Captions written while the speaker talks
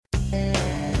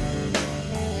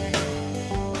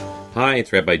Hi,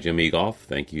 it's Rabbi Jim Egoff.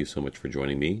 Thank you so much for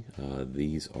joining me.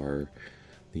 These are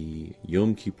the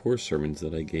Yom Kippur sermons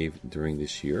that I gave during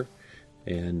this year.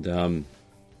 And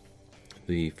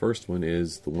the first one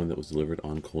is the one that was delivered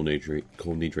on Kol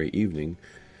Nidre evening,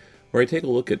 where I take a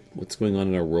look at what's going on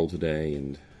in our world today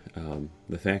and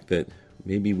the fact that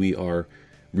maybe we are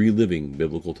reliving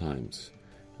biblical times.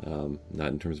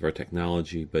 Not in terms of our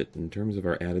technology, but in terms of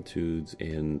our attitudes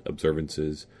and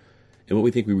observances and what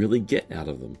we think we really get out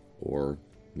of them, or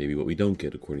maybe what we don't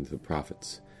get according to the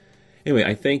prophets. Anyway,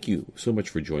 I thank you so much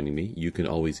for joining me. You can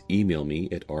always email me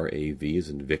at rav as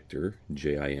in Victor,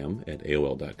 JIM, at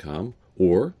AOL.com,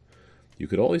 or you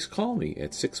could always call me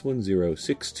at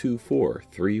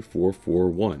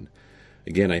 610-624-3441.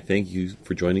 Again, I thank you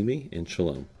for joining me, and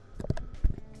shalom.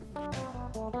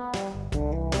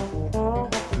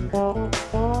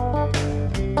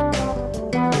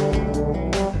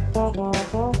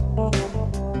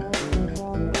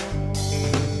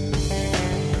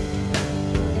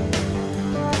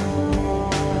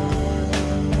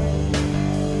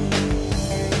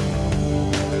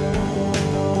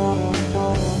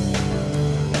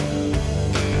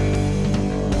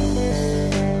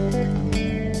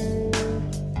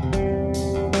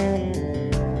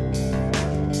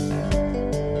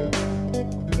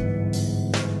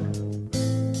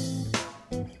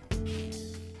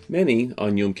 Many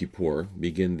on Yom Kippur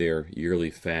begin their yearly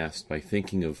fast by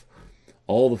thinking of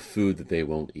all the food that they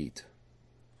won't eat.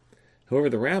 However,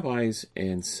 the rabbis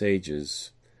and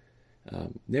sages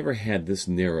never had this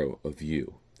narrow a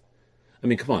view. I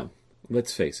mean, come on,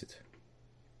 let's face it.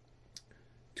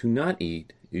 To not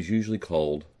eat is usually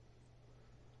called,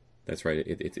 that's right,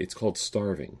 it's called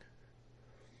starving.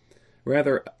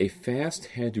 Rather, a fast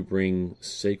had to bring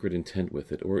sacred intent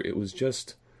with it, or it was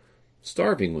just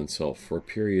starving oneself for a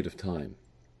period of time.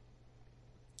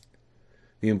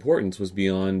 The importance was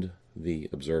beyond the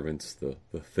observance, the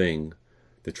thing,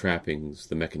 the trappings,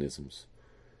 the mechanisms.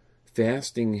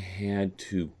 Fasting had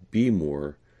to be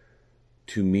more,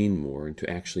 to mean more, and to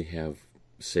actually have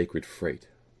sacred freight.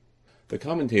 The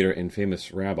commentator and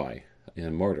famous rabbi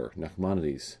and martyr,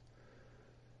 Nachmanides,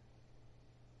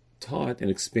 taught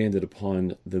and expanded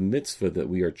upon the mitzvah that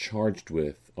we are charged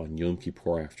with on Yom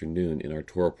Kippur afternoon in our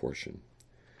Torah portion.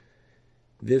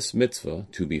 This mitzvah,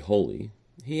 to be holy,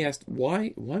 he asked,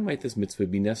 why might this mitzvah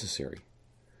be necessary?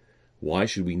 Why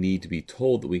should we need to be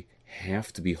told that we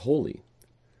have to be holy?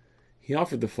 He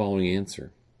offered the following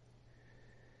answer.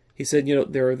 He said,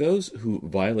 there are those who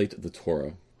violate the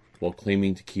Torah while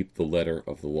claiming to keep the letter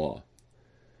of the law.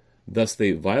 Thus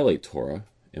they violate Torah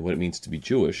and what it means to be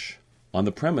Jewish on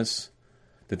the premise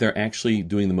that they're actually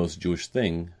doing the most Jewish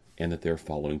thing and that they're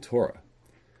following Torah.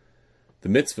 The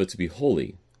mitzvah to be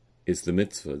holy is the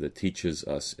mitzvah that teaches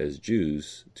us as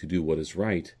Jews to do what is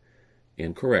right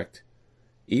and correct,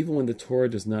 even when the Torah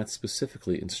does not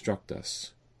specifically instruct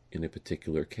us in a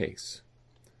particular case.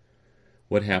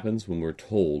 What happens when we're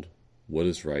told what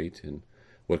is right and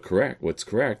what's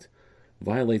correct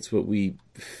violates what we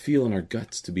feel in our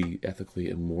guts to be ethically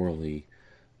and morally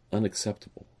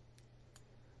unacceptable?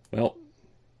 Well, I'll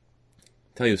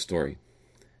tell you a story.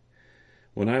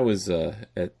 When I was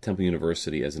at Temple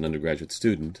University as an undergraduate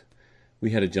student,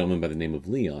 we had a gentleman by the name of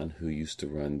Leon who used to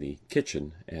run the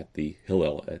kitchen at the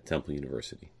Hillel at Temple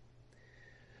University.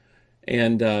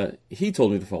 And he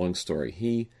told me the following story.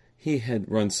 He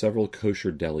had run several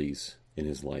kosher delis in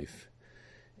his life.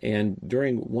 And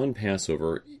during one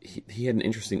Passover, he had an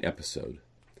interesting episode.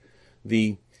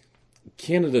 The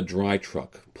Canada Dry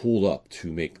truck pulled up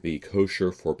to make the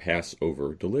kosher for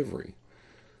Passover delivery.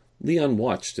 Leon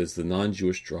watched as the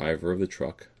non-Jewish driver of the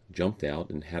truck jumped out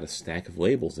and had a stack of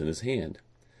labels in his hand.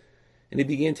 And he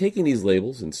began taking these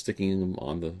labels and sticking them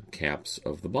on the caps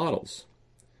of the bottles.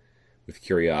 With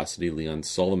curiosity, Leon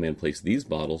saw the man place these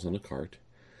bottles on a cart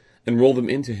and roll them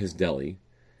into his deli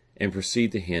and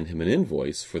proceed to hand him an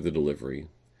invoice for the delivery,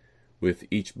 with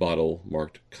each bottle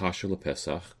marked Kasher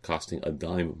LePesach, costing a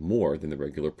dime more than the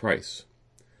regular price.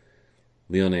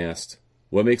 Leon asked,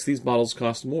 "What makes these bottles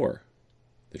cost more?"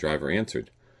 The driver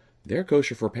answered, "They're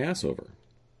kosher for Passover."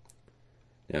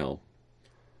 Now,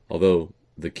 although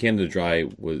the Canada Dry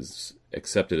was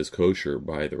accepted as kosher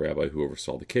by the rabbi who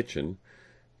oversaw the kitchen,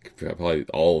 probably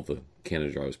all of the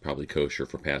Canada Dry was probably kosher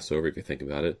for Passover, if you think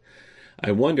about it,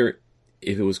 I wonder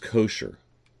if it was kosher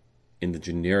in the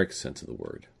generic sense of the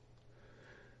word.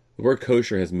 The word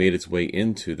kosher has made its way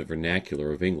into the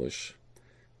vernacular of English,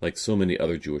 like so many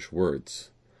other Jewish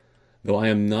words. Though I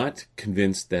am not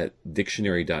convinced that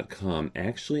Dictionary.com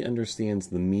actually understands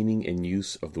the meaning and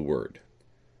use of the word.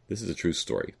 This is a true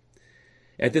story.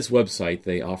 At this website,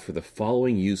 they offer the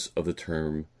following use of the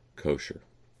term kosher.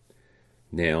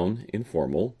 Noun,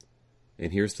 informal.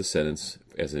 And here's the sentence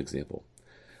as an example.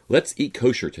 Let's eat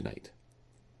kosher tonight.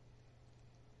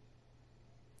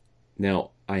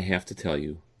 Now, I have to tell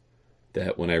you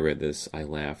that when I read this, I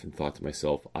laughed and thought to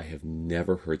myself, I have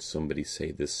never heard somebody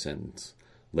say this sentence.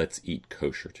 Let's eat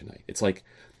kosher tonight. It's like,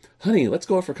 honey, let's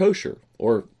go out for kosher.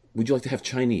 Or would you like to have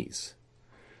Chinese?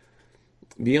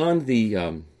 Beyond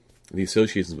the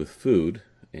associations with food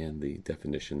and the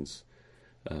definitions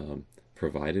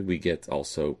provided, we get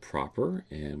also proper,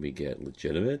 and we get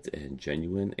legitimate and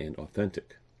genuine and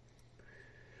authentic.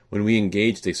 When we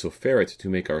engaged a soferet to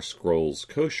make our scrolls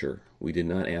kosher, we did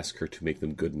not ask her to make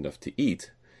them good enough to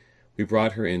eat. We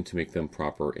brought her in to make them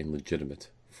proper and legitimate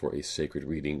for a sacred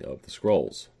reading of the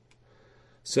scrolls.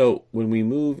 So, when we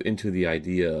move into the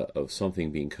idea of something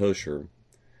being kosher,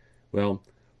 well,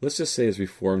 let's just say as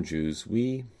Reformed Jews,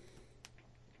 we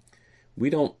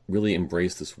don't really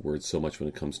embrace this word so much when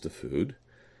it comes to food,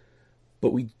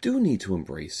 but we do need to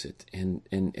embrace it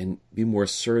and be more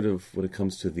assertive when it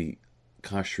comes to the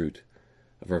kashrut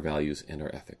of our values and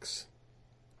our ethics.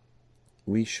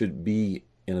 We should be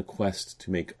in a quest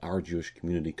to make our Jewish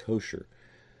community kosher,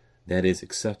 that is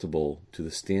acceptable to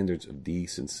the standards of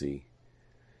decency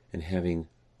and having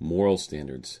moral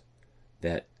standards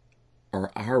that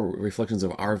are our reflections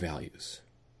of our values.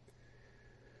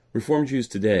 Reformed Jews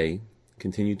today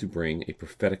continue to bring a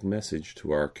prophetic message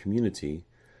to our community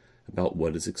about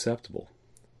what is acceptable,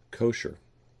 kosher.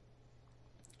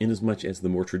 Inasmuch as the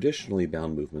more traditionally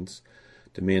bound movements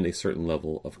demand a certain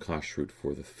level of kashrut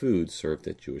for the food served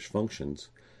at Jewish functions,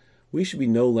 we should be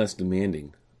no less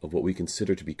demanding of what we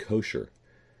consider to be kosher,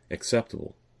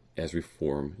 acceptable, as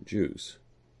Reform Jews.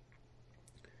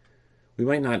 We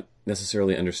might not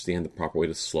necessarily understand the proper way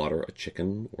to slaughter a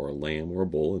chicken or a lamb or a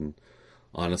bull, and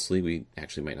honestly, we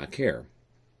actually might not care.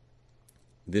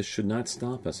 This should not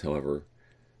stop us, however,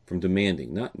 from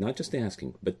demanding, not just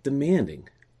asking, but demanding,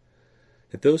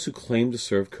 that those who claim to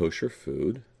serve kosher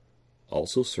food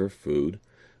also serve food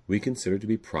we consider to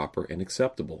be proper and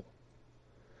acceptable.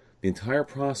 The entire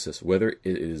process, whether it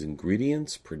is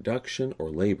ingredients, production, or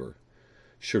labor,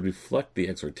 should reflect the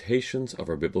exhortations of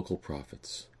our biblical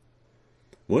prophets.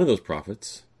 One of those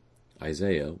prophets,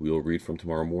 Isaiah, we will read from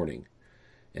tomorrow morning,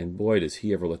 and boy, does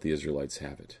he ever let the Israelites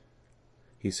have it.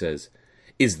 He says,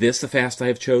 "Is this the fast I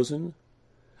have chosen?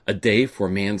 A day for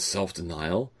man's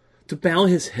self-denial? To bow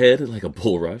his head like a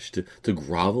bulrush, to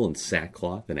grovel in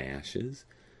sackcloth and ashes?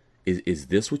 Is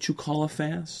this what you call a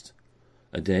fast?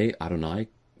 A day Adonai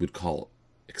would call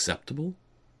acceptable?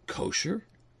 Kosher?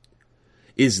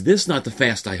 Is this not the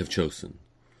fast I have chosen?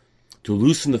 To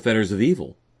loosen the fetters of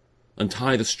evil,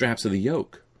 untie the straps of the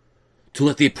yoke, to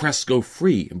let the oppressed go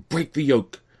free and break the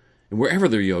yoke, and wherever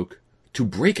their yoke, to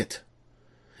break it?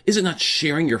 Is it not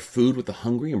sharing your food with the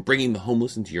hungry and bringing the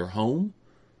homeless into your home?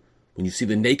 When you see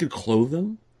the naked, clothe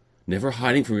them, never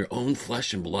hiding from your own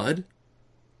flesh and blood?"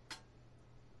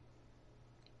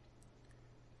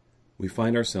 We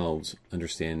find ourselves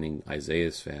understanding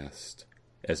Isaiah's fast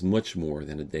as much more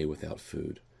than a day without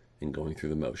food and going through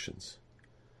the motions.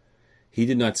 He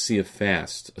did not see a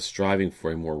fast, a striving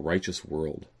for a more righteous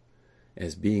world,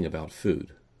 as being about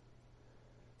food.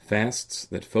 Fasts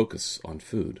that focus on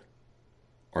food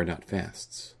are not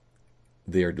fasts.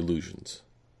 They are delusions.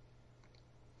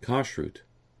 Kashrut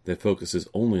that focuses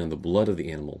only on the blood of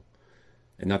the animal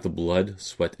and not the blood,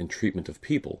 sweat, and treatment of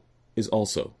people is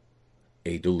also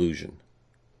a delusion.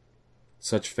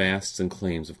 Such fasts and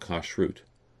claims of kashrut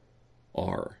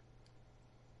are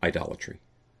idolatry.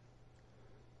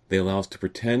 They allow us to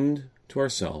pretend to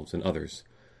ourselves and others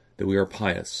that we are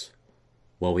pious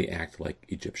while we act like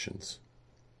Egyptians.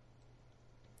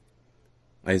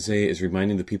 Isaiah is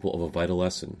reminding the people of a vital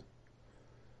lesson.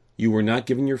 You were not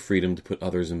given your freedom to put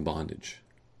others in bondage.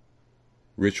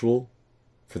 Ritual,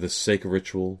 for the sake of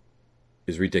ritual,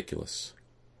 is ridiculous.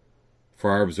 For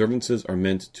our observances are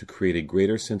meant to create a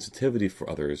greater sensitivity for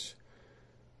others,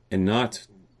 and not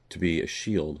to be a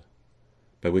shield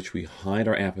by which we hide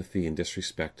our apathy and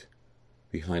disrespect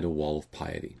behind a wall of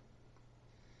piety.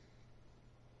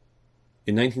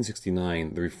 In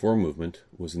 1969, the Reform movement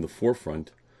was in the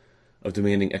forefront of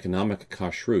demanding economic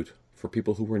kashrut for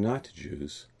people who were not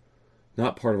Jews,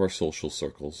 not part of our social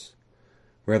circles,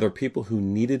 rather people who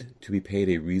needed to be paid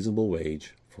a reasonable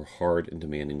wage for hard and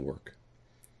demanding work.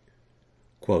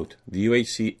 Quote, the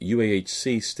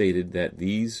UAHC stated that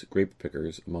these grape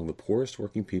pickers among the poorest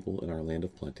working people in our land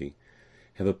of plenty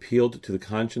have appealed to the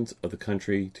conscience of the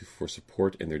country for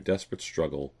support in their desperate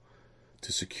struggle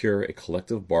to secure a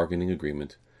collective bargaining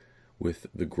agreement with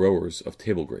the growers of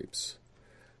table grapes.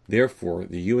 Therefore,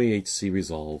 the UAHC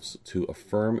resolves to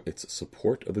affirm its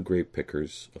support of the grape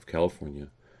pickers of California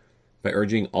by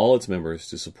urging all its members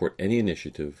to support any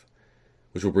initiative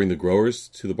which will bring the growers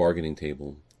to the bargaining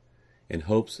table, and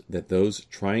hopes that those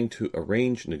trying to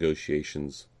arrange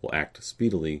negotiations will act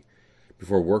speedily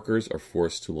before workers are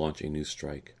forced to launch a new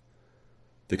strike.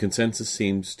 The consensus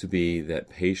seems to be that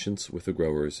patience with the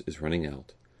growers is running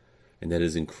out, and that it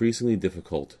is increasingly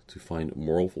difficult to find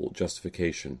moral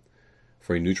justification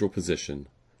for a neutral position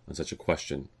on such a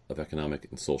question of economic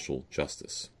and social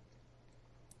justice.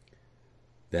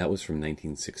 That was from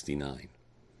 1969.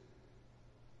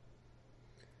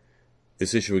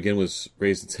 This issue again was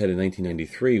raised its head in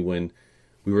 1993 when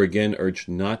we were again urged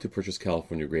not to purchase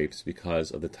California grapes because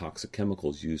of the toxic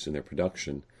chemicals used in their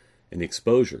production and the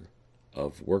exposure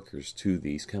of workers to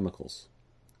these chemicals.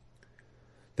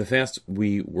 The fast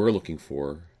we were looking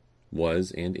for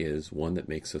was and is one that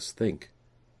makes us think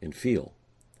and feel.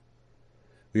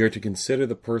 We are to consider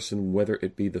the person, whether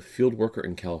it be the field worker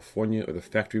in California or the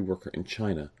factory worker in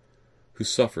China, who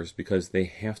suffers because they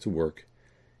have to work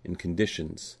in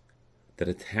conditions that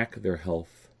attack their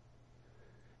health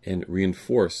and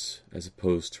reinforce as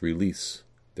opposed to release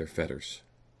their fetters.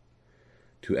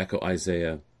 To echo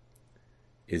Isaiah,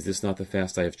 "Is this not the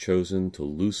fast I have chosen, to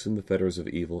loosen the fetters of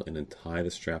evil and untie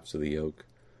the straps of the yoke,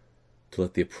 to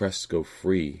let the oppressed go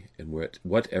free, and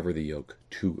whatever the yoke,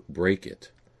 to break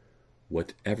it,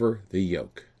 whatever the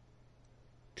yoke,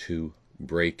 to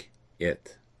break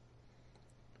it."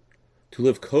 To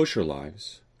live kosher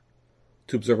lives,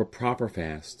 to observe a proper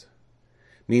fast,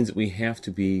 means that we have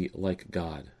to be like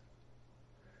God.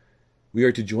 We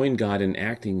are to join God in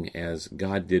acting as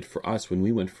God did for us when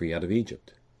we went free out of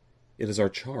Egypt. It is our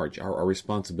charge, our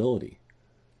responsibility,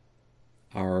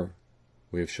 our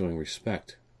way of showing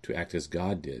respect to act as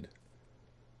God did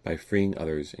by freeing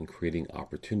others and creating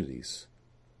opportunities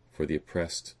for the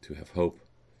oppressed to have hope,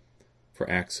 for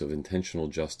acts of intentional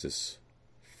justice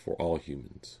for all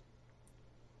humans.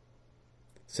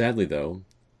 Sadly, though,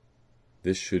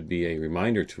 this should be a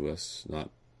reminder to us,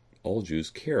 not all Jews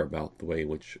care about the way in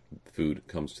which food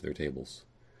comes to their tables.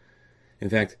 In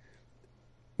fact,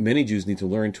 many Jews need to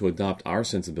learn to adopt our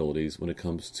sensibilities when it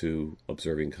comes to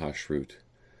observing kashrut,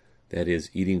 that is,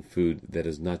 eating food that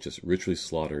is not just ritually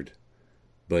slaughtered,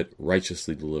 but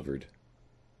righteously delivered.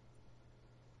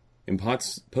 In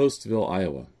Postville,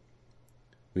 Iowa,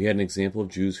 we had an example of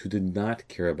Jews who did not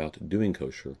care about doing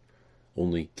kosher,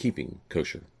 only keeping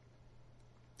kosher.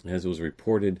 As it was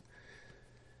reported,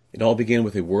 it all began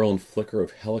with a whirl and flicker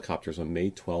of helicopters on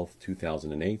May 12,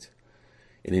 2008,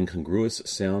 an incongruous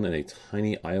sound in a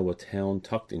tiny Iowa town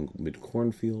tucked in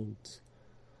mid-cornfields.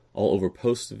 All over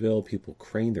Postville, people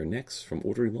craned their necks from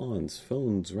orderly lawns,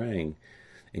 phones rang,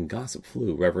 and gossip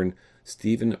flew. Reverend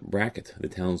Stephen Brackett, the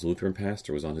town's Lutheran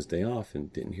pastor, was on his day off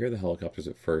and didn't hear the helicopters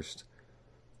at first,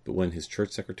 but when his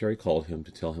church secretary called him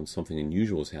to tell him something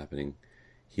unusual was happening,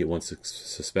 he at once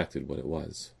suspected what it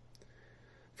was.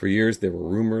 For years there were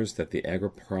rumors that the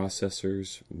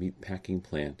agri-processor's meatpacking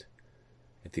plant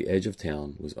at the edge of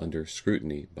town was under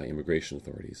scrutiny by immigration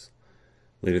authorities.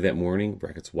 Later that morning,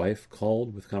 Brackett's wife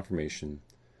called with confirmation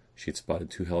she had spotted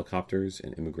 2 helicopters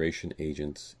and immigration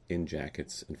agents in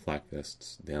jackets and flak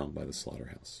vests down by the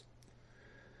slaughterhouse.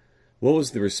 What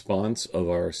was the response of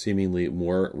our seemingly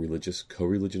more religious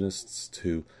co-religionists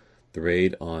to the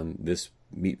raid on this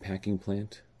meatpacking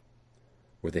plant?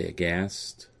 Were they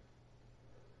aghast?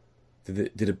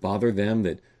 Did it bother them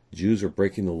that Jews were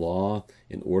breaking the law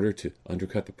in order to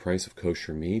undercut the price of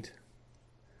kosher meat?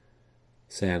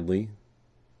 Sadly,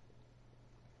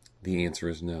 the answer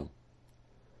is no.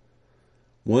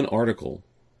 One article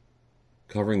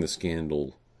covering the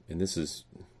scandal, and this is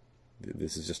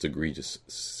just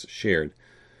egregious, shared,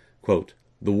 quote,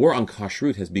 "The war on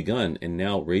kashrut has begun and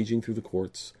now raging through the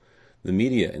courts, the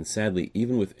media, and sadly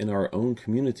even within our own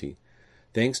community,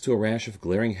 thanks to a rash of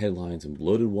glaring headlines and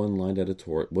bloated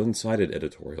one-sided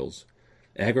editorials.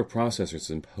 Agri-processors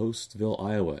in Postville,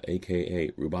 Iowa,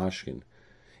 a.k.a. Rubashkin,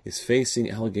 is facing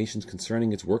allegations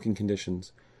concerning its working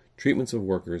conditions, treatments of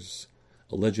workers,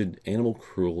 alleged animal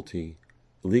cruelty,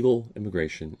 illegal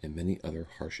immigration, and many other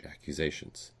harsh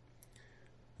accusations."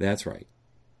 That's right.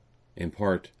 In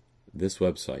part, this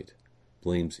website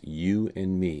blames you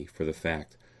and me for the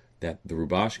fact that the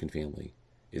Rubashkin family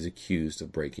is accused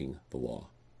of breaking the law.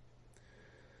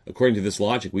 According to this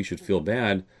logic, we should feel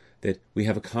bad that we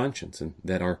have a conscience and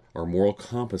that our moral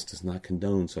compass does not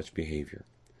condone such behavior.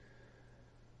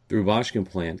 The Rubashkin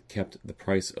plant kept the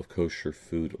price of kosher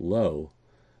food low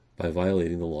by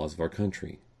violating the laws of our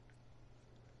country.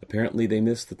 Apparently they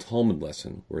missed the Talmud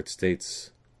lesson where it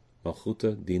states,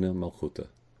 Malchuta Dina Malchuta.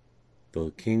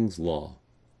 The king's law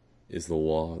is the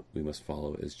law we must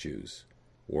follow as Jews,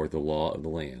 or the law of the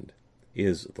land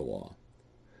is the law.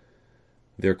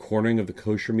 Their cornering of the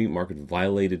kosher meat market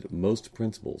violated most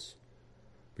principles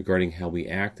regarding how we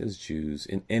act as Jews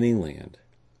in any land.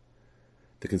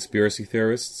 The conspiracy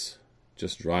theorists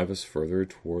just drive us further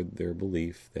toward their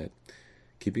belief that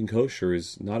keeping kosher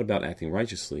is not about acting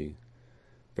righteously,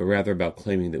 but rather about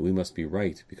claiming that we must be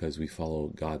right because we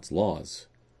follow God's laws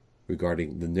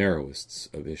regarding the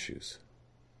narrowest of issues.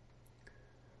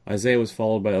 Isaiah was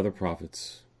followed by other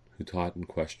prophets who taught and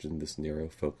questioned this narrow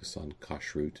focus on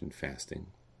kashrut and fasting.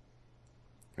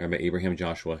 Rabbi Abraham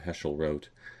Joshua Heschel wrote,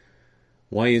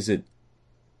 Why is it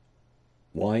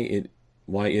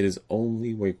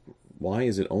only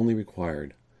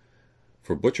required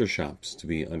for butcher shops to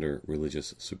be under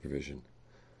religious supervision?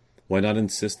 Why not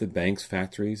insist that banks,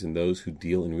 factories, and those who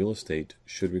deal in real estate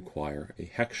should require a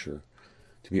hechsher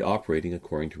to be operating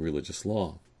according to religious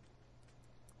law?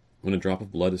 When a drop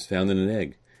of blood is found in an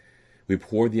egg, we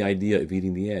abhor the idea of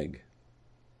eating the egg.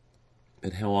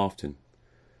 But how often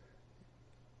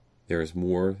there is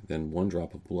more than one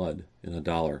drop of blood in a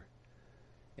dollar,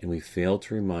 and we fail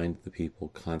to remind the people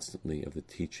constantly of the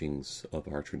teachings of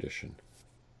our tradition.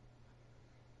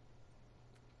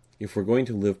 If we're going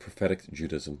to live prophetic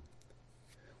Judaism,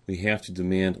 we have to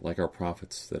demand, like our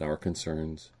prophets, that our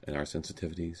concerns and our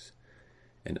sensitivities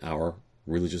and our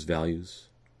religious values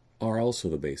are also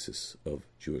the basis of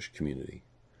Jewish community.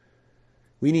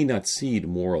 We need not cede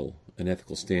moral and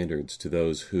ethical standards to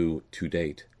those who, to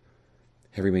date,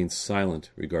 have remained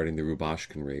silent regarding the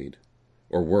Rubashkin raid,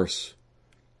 or worse,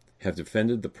 have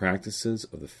defended the practices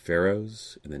of the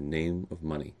pharaohs in the name of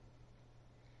money.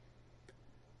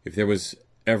 If there was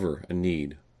ever a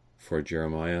need for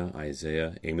Jeremiah,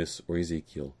 Isaiah, Amos, or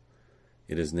Ezekiel,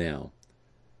 it is now,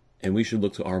 and we should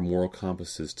look to our moral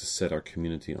compasses to set our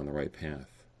community on the right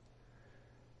path.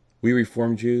 We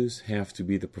Reformed Jews have to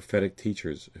be the prophetic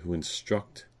teachers who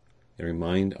instruct and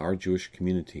remind our Jewish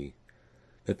community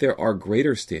that there are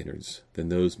greater standards than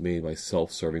those made by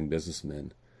self-serving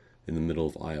businessmen in the middle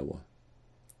of Iowa.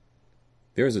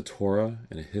 There is a Torah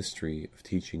and a history of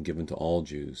teaching given to all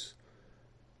Jews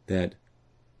that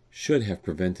should have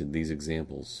prevented these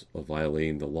examples of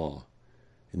violating the law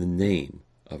in the name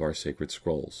of our sacred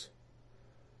scrolls.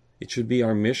 It should be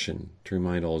our mission to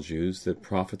remind all Jews that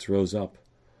prophets rose up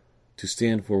to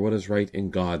stand for what is right in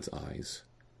God's eyes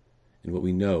and what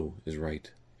we know is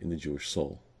right in the Jewish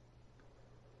soul.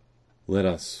 Let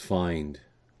us find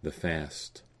the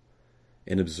fast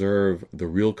and observe the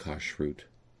real kashrut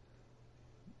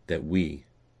that we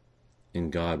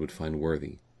and God would find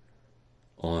worthy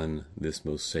on this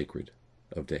most sacred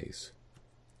of days.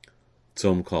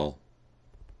 Tzom Kol.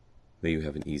 May you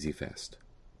have an easy fast.